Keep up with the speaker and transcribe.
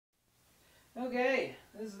Okay,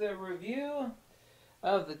 this is the review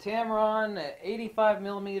of the Tamron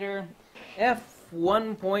 85mm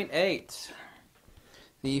f1.8.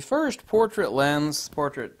 The first portrait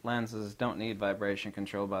lenses don't need vibration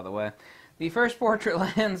control, by the way. The first portrait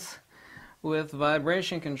lens with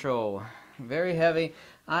vibration control. Very heavy.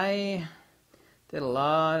 I did a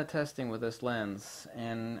lot of testing with this lens,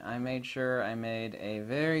 and I made sure I made a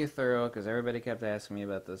very thorough, because everybody kept asking me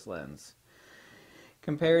about this lens.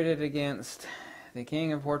 Compared it against the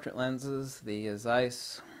king of portrait lenses, the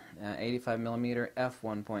Zeiss 85mm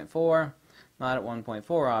f1.4, not at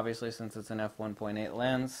 1.4 obviously since it's an f1.8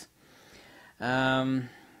 lens. There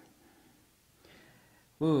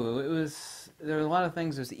were a lot of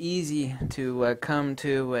things it was easy to come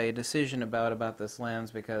to a decision about this lens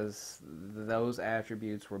because those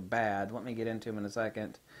attributes were bad. Let me get into them in a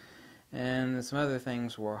second. And some other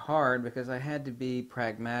things were hard because I had to be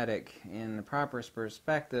pragmatic in the proper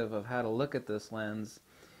perspective of how to look at this lens,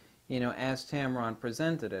 as Tamron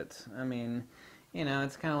presented it. I mean,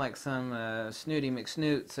 it's kind of like some snooty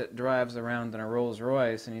McSnoots that drives around in a Rolls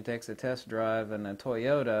Royce and he takes a test drive in a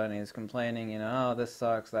Toyota and he's complaining, oh, this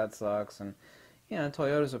sucks, that sucks, and,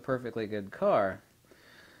 Toyota's a perfectly good car.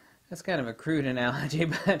 That's kind of a crude analogy,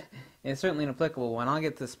 but it's certainly an applicable one. I'll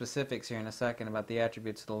get to specifics here in a second about the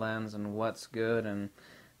attributes of the lens and what's good, and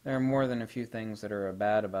there are more than a few things that are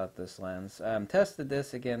bad about this lens. Tested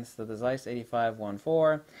this against the Zeiss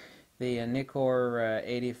 85-14, the Nikkor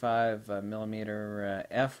 85mm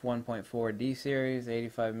f1.4 D series,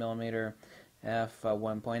 85mm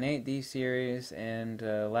f1.8 D series, and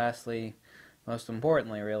lastly, most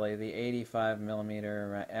importantly really, the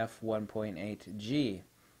 85mm f1.8 G.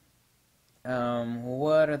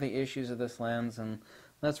 What are the issues of this lens? And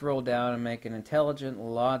let's roll down and make an intelligent,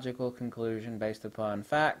 logical conclusion based upon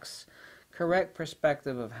facts, correct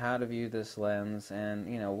perspective of how to view this lens, and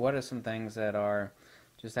what are some things that are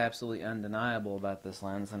just absolutely undeniable about this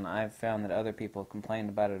lens, and I've found that other people have complained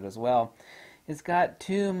about it as well. It's got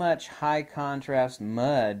too much high contrast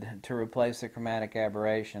mud to replace the chromatic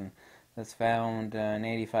aberration that's found in an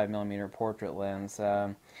 85mm portrait lens.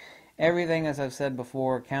 Everything, as I've said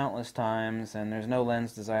before countless times, and there's no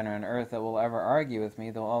lens designer on earth that will ever argue with me,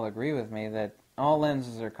 they'll all agree with me, that all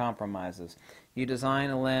lenses are compromises. You design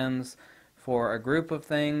a lens for a group of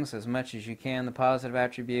things, as much as you can, the positive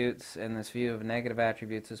attributes and as few of negative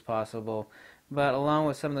attributes as possible, but along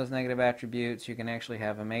with some of those negative attributes, you can actually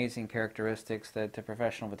have amazing characteristics that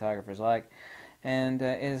professional photographers like, and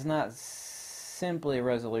it is not simply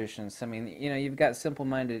resolutions. I mean, you've got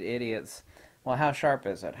simple-minded idiots. Well, how sharp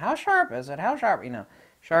is it? How sharp is it? How sharp?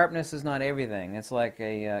 Sharpness is not everything. It's like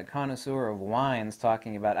a connoisseur of wines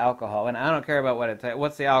talking about alcohol, and I don't care about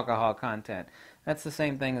what's the alcohol content. That's the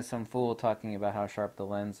same thing as some fool talking about how sharp the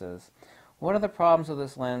lens is. What are the problems with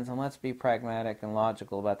this lens? And let's be pragmatic and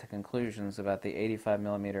logical about the conclusions about the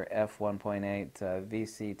 85mm f1.8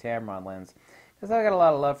 VC Tamron lens. Because I've got a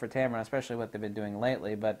lot of love for Tamron, especially what they've been doing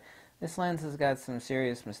lately, but this lens has got some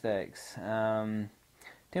serious mistakes.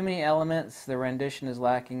 Too many elements, the rendition is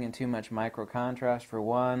lacking in too much micro contrast for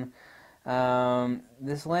one.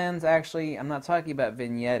 This lens actually, I'm not talking about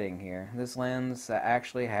vignetting here, this lens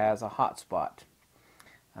actually has a hotspot.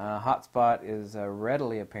 Hotspot is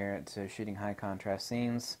readily apparent to shooting high contrast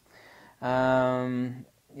scenes.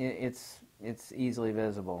 It's easily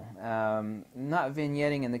visible. Not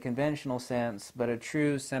vignetting in the conventional sense, but a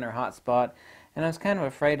true center hotspot. And I was kind of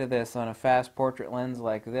afraid of this on a fast portrait lens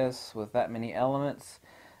like this with that many elements.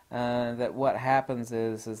 That what happens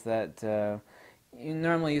is that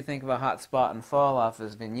normally you think of a hot spot and fall off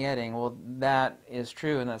as vignetting. Well, that is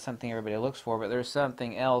true, and that's something everybody looks for, but there's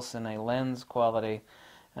something else in a lens quality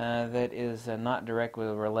that is not directly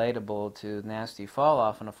relatable to nasty fall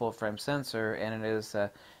off on a full frame sensor, and it is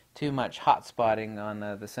too much hot spotting on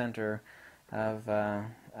the center of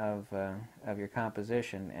your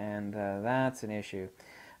composition, and that's an issue.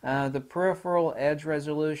 The peripheral edge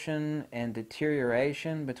resolution and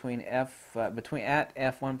deterioration between at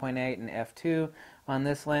f1.8 and f2 on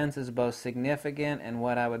this lens is both significant and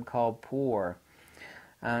what I would call poor.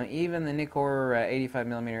 Even the Nikkor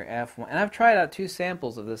 85mm f1, and I've tried out two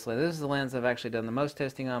samples of this lens. This is the lens I've actually done the most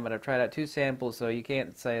testing on, but I've tried out two samples, so you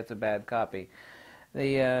can't say it's a bad copy.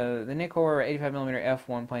 The Nikkor 85mm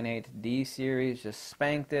f1.8 D series just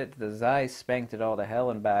spanked it. The Zeiss spanked it all to hell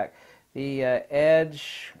and back. The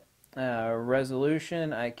edge resolution,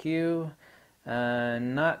 IQ,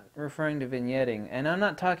 not referring to vignetting. And I'm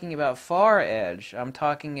not talking about far edge. I'm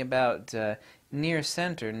talking about near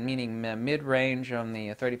center, meaning mid-range on the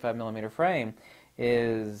 35mm frame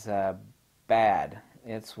is bad.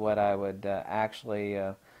 It's what I would actually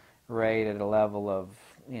rate at a level of,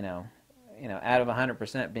 out of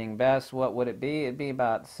 100% being best, what would it be? It'd be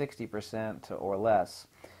about 60% or less.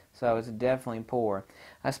 So it's definitely poor.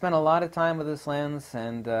 I spent a lot of time with this lens,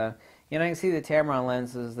 and you can see the Tamron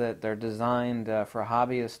lenses that they're designed for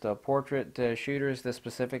hobbyist portrait shooters. This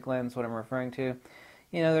specific lens, what I'm referring to,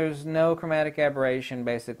 there's no chromatic aberration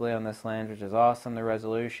basically on this lens, which is awesome. The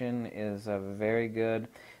resolution is very good.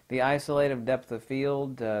 The isolative depth of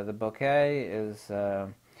field, the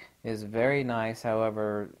bokeh is very nice.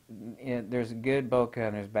 However, there's good bokeh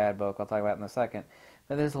and there's bad bokeh. I'll talk about it in a second.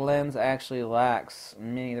 But this lens actually lacks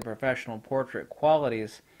many of the professional portrait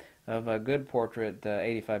qualities of a good portrait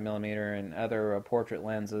 85mm and other portrait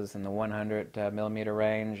lenses in the 100mm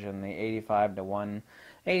range and the 85 to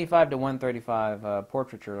 135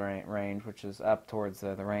 portraiture range, which is up towards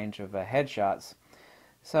the range of headshots.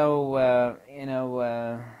 So,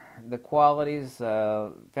 the qualities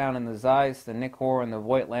found in the Zeiss, the Nikkor, and the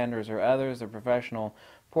Voigtlanders or others are professional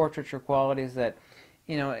portraiture qualities that,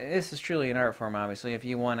 this is truly an art form, obviously. If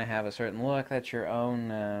you want to have a certain look, that's your own,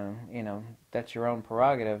 that's your own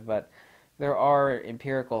prerogative, but there are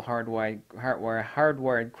empirical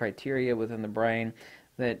hardwired criteria within the brain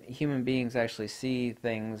that human beings actually see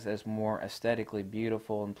things as more aesthetically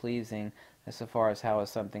beautiful and pleasing as far as how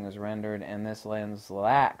something is rendered, and this lens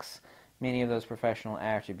lacks many of those professional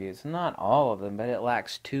attributes. Not all of them, but it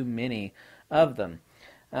lacks too many of them.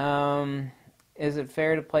 Is it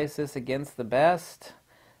fair to place this against the best?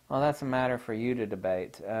 Well, that's a matter for you to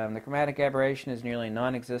debate. The chromatic aberration is nearly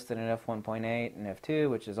non-existent in f1.8 and f2,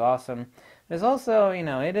 which is awesome. There's also,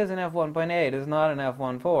 it is an f1.8, it's not an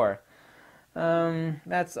f1.4.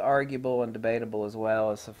 That's arguable and debatable as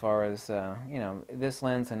well, as far as, this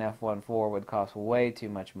lens in f1.4 would cost way too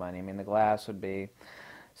much money. I mean, the glass would be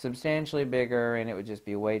substantially bigger, and it would just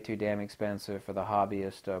be way too damn expensive for the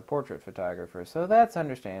hobbyist portrait photographer. So that's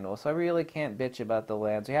understandable. So I really can't bitch about the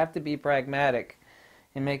lens. You have to be pragmatic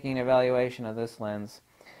in making an evaluation of this lens.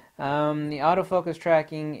 The autofocus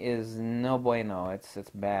tracking is no bueno. It's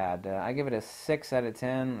bad. I give it a 6 out of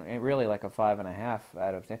 10. Really like a 5.5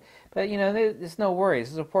 out of 10. But there's no worries.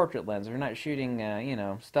 This is a portrait lens. We're not shooting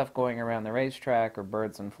stuff going around the racetrack or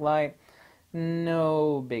birds in flight.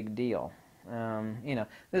 No big deal.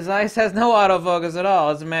 The Zeiss has no autofocus at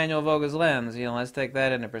all. It's a manual focus lens. Let's take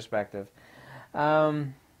that into perspective.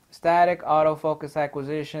 Static autofocus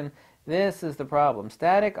acquisition. This is the problem.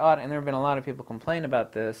 Static and there have been a lot of people complain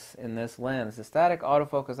about this in this lens. The static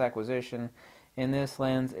autofocus acquisition in this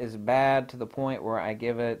lens is bad to the point where I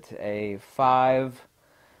give it a 5,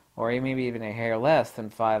 or maybe even a hair less than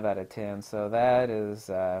 5 out of 10. So that is,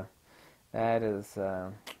 as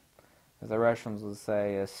the Russians would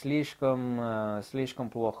say, слишком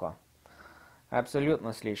плохо.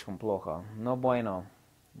 Абсолютно слишком плохо. No bueno.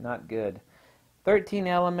 Not good. 13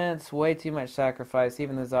 elements, way too much sacrifice.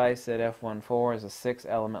 Even the Zeiss at f1.4 is a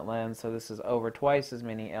 6-element lens, so this is over twice as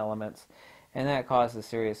many elements, and that causes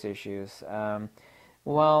serious issues.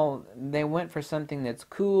 Well, they went for something that's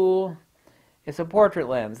cool. It's a portrait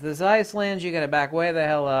lens. The Zeiss lens, you got to back way the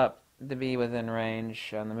hell up to be within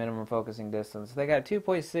range on the minimum focusing distance. They got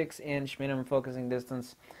 2.6-inch minimum focusing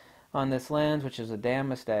distance on this lens, which is a damn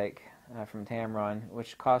mistake from Tamron,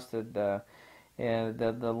 which costed the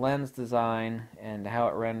lens design and how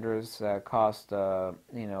it renders cost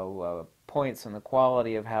points in the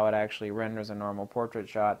quality of how it actually renders a normal portrait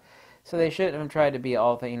shot. So they shouldn't have tried to be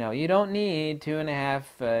all things. You don't need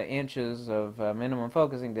 2.5 inches of minimum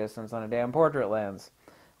focusing distance on a damn portrait lens.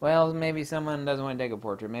 Well, maybe someone doesn't want to take a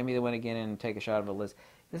portrait. Maybe they want to get in and take a shot of a lens.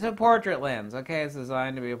 It's a portrait lens. Okay, it's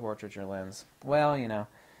designed to be a portraiture lens. Well,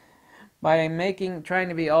 by trying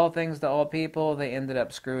to be all things to all people, they ended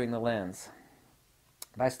up screwing the lens.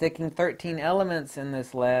 By sticking 13 elements in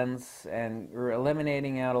this lens and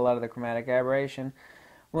eliminating out a lot of the chromatic aberration,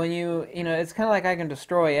 when it's kind of like I can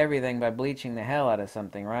destroy everything by bleaching the hell out of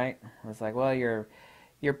something, right? It's like, well, your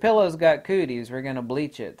pillow's got cooties, we're going to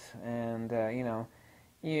bleach it. And,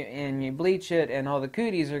 you bleach it and all the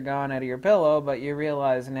cooties are gone out of your pillow, but you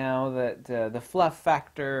realize now that the fluff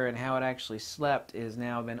factor and how it actually slept is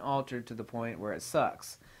now been altered to the point where it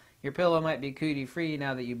sucks. Your pillow might be cootie-free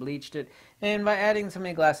now that you bleached it, and by adding so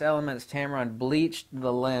many glass elements, Tamron bleached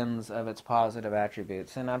the lens of its positive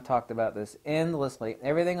attributes. And I've talked about this endlessly.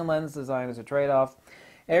 Everything in lens design is a trade-off.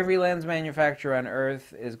 Every lens manufacturer on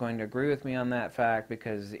Earth is going to agree with me on that fact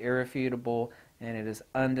because it's irrefutable and it is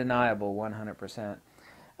undeniable 100%.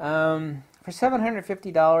 For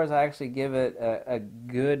 $750, I actually give it a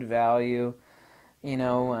good value.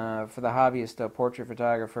 For the hobbyist portrait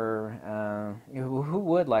photographer who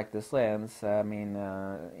would like this lens. I mean,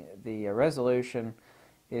 the resolution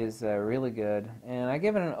is really good. And I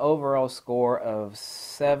give it an overall score of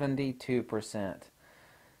 72%.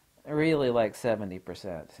 Really like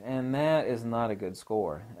 70%. And that is not a good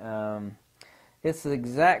score. It's the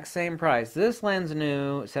exact same price. This lens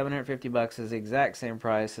new, $750 is the exact same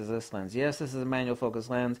price as this lens. Yes, this is a manual focus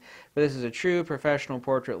lens, but this is a true professional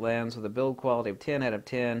portrait lens with a build quality of 10 out of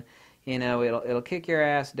 10. You know, it'll kick your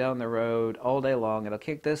ass down the road all day long. It'll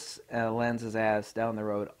kick this lens's ass down the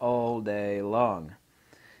road all day long.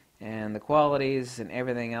 And the qualities and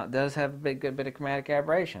everything else does have a good bit of chromatic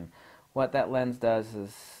aberration. What that lens does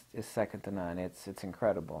is second to none. It's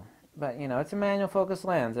incredible. But, you know, it's a manual focus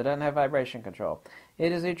lens. It doesn't have vibration control.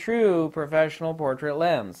 It is a true professional portrait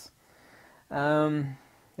lens.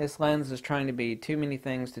 This lens is trying to be too many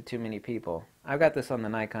things to too many people. I've got this on the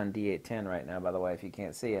Nikon D810 right now, by the way, if you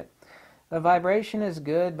can't see it. The vibration is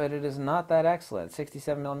good, but it is not that excellent.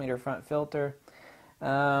 67mm front filter,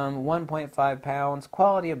 1.5 pounds.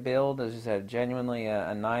 Quality of build is genuinely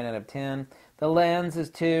a 9 out of 10. The lens is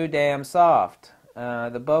too damn soft.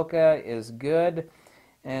 The bokeh is good.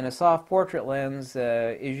 And a soft portrait lens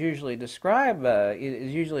is usually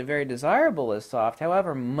very desirable as soft.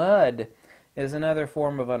 However, mud is another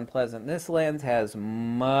form of unpleasant. This lens has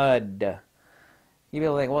mud.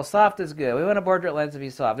 You think, well, soft is good. We want a portrait lens to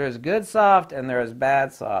be soft. There's good soft and there's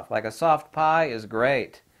bad soft. Like a soft pie is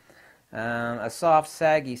great. A soft,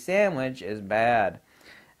 saggy sandwich is bad.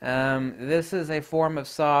 This is a form of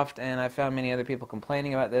soft, and I found many other people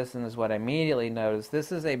complaining about this, and this is what I immediately noticed.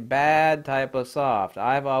 This is a bad type of soft.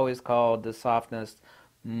 I've always called the softness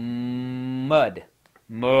mud.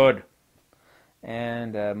 Mud.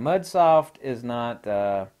 And mud soft is not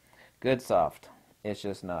good soft. It's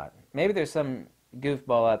just not. Maybe there's some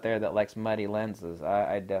goofball out there that likes muddy lenses.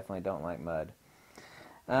 I definitely don't like mud.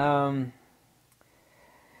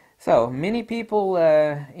 So, many people,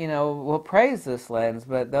 will praise this lens,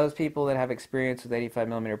 but those people that have experience with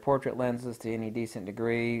 85mm portrait lenses to any decent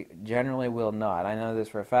degree generally will not. I know this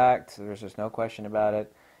for a fact, so there's just no question about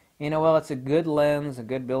it. Well, it's a good lens, a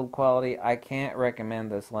good build quality. I can't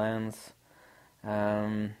recommend this lens.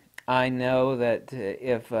 I know that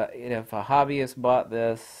if a hobbyist bought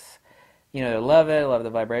this, they love it, love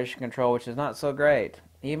the vibration control, which is not so great.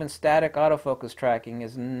 Even static autofocus tracking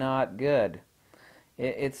is not good.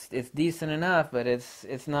 It's decent enough, but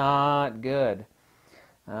it's not good.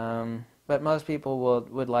 But most people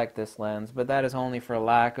would like this lens, but that is only for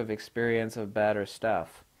lack of experience of better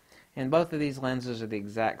stuff. And both of these lenses are the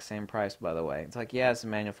exact same price, by the way. It's like, yeah, it's a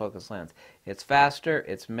manual focus lens. It's faster,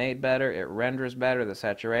 it's made better, it renders better, the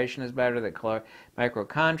saturation is better, the color micro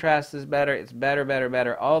contrast is better, it's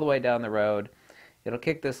better, all the way down the road. It'll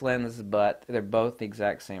kick this lens's butt. They're both the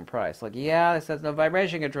exact same price. Like, yeah, this has no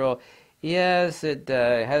vibration control. Yes, it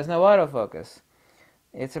has no autofocus.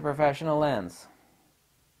 It's a professional lens.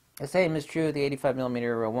 The same is true of the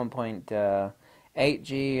 85mm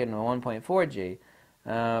 1.8G and 1.4G.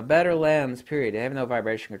 Better lens, period. They have no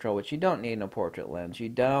vibration control, which you don't need in a portrait lens. You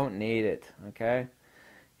don't need it, okay?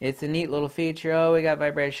 It's a neat little feature. Oh, we got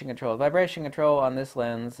vibration control. Vibration control on this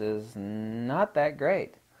lens is not that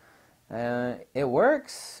great. It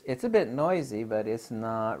works. It's a bit noisy, but it's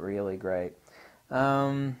not really great.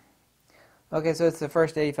 Okay, so it's the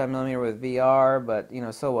first 85mm with VR, but,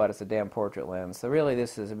 so what? It's a damn portrait lens. So really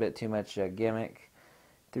this is a bit too much gimmick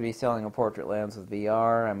to be selling a portrait lens with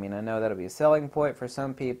VR. I mean, I know that'll be a selling point for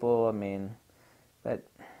some people. But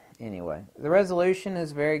anyway. The resolution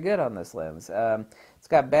is very good on this lens. It's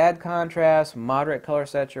got bad contrast, moderate color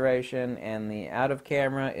saturation, and the out of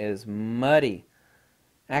camera is muddy.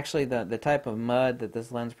 Actually, the type of mud that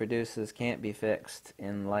this lens produces can't be fixed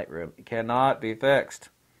in Lightroom. It cannot be fixed.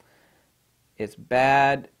 It's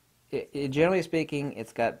bad. Generally speaking,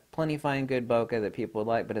 it's got plenty fine good bokeh that people would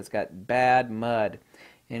like, but it's got bad mud.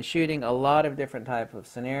 And shooting a lot of different types of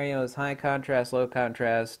scenarios, high contrast, low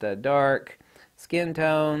contrast, dark, skin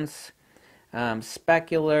tones,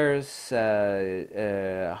 speculars,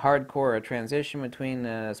 hardcore transition between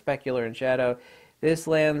specular and shadow. This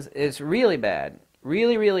lens is really bad.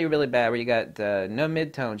 Really bad, where you got no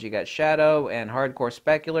midtones. You got shadow and hardcore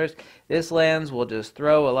speculars. This lens will just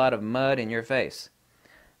throw a lot of mud in your face.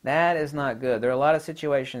 That is not good. There are a lot of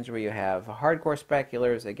situations where you have hardcore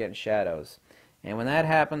speculars against shadows. And when that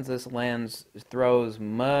happens, this lens throws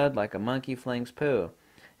mud like a monkey flings poo.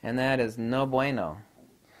 And that is no bueno.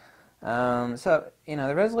 So,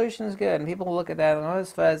 the resolution is good. And people look at that and, oh,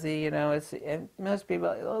 it's fuzzy, and most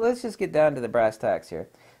people, let's just get down to the brass tacks here.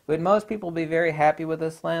 Would most people be very happy with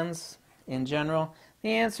this lens in general? The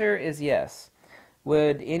answer is yes.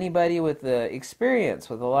 Would anybody with the experience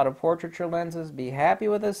with a lot of portraiture lenses be happy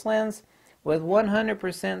with this lens? With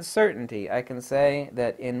 100% certainty, I can say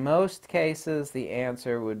that in most cases the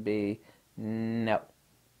answer would be no.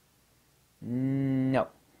 No.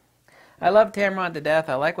 I love Tamron to death.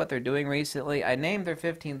 I like what they're doing recently. I named their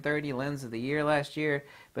 1530 Lens of the Year last year,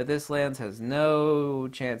 but this lens has no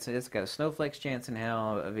chance. It's got a snowflake's chance in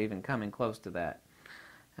hell of even coming close to that.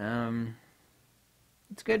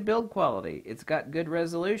 It's good build quality. It's got good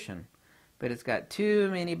resolution, but it's got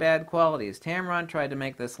too many bad qualities. Tamron tried to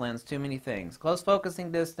make this lens too many things. Close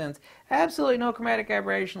focusing distance, absolutely no chromatic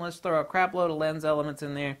aberration. Let's throw a crap load of lens elements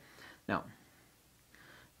in there. No.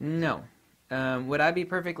 No. Would I be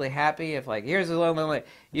perfectly happy if, like, here's the lens,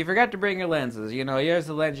 you forgot to bring your lenses, you know, here's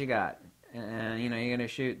the lens you got, and, you know, you're going to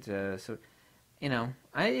shoot, so, you know,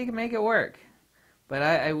 you can make it work, but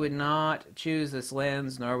I would not choose this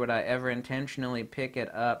lens, nor would I ever intentionally pick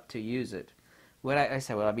it up to use it. Would I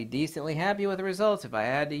said, well, I'd be decently happy with the results if I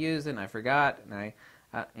had to use it, and I forgot, and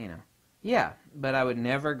you know, yeah, but I would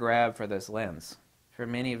never grab for this lens, for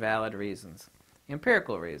many valid reasons.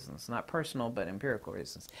 Empirical reasons, not personal, but empirical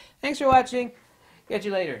reasons. Thanks for watching. Catch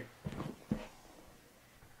you later.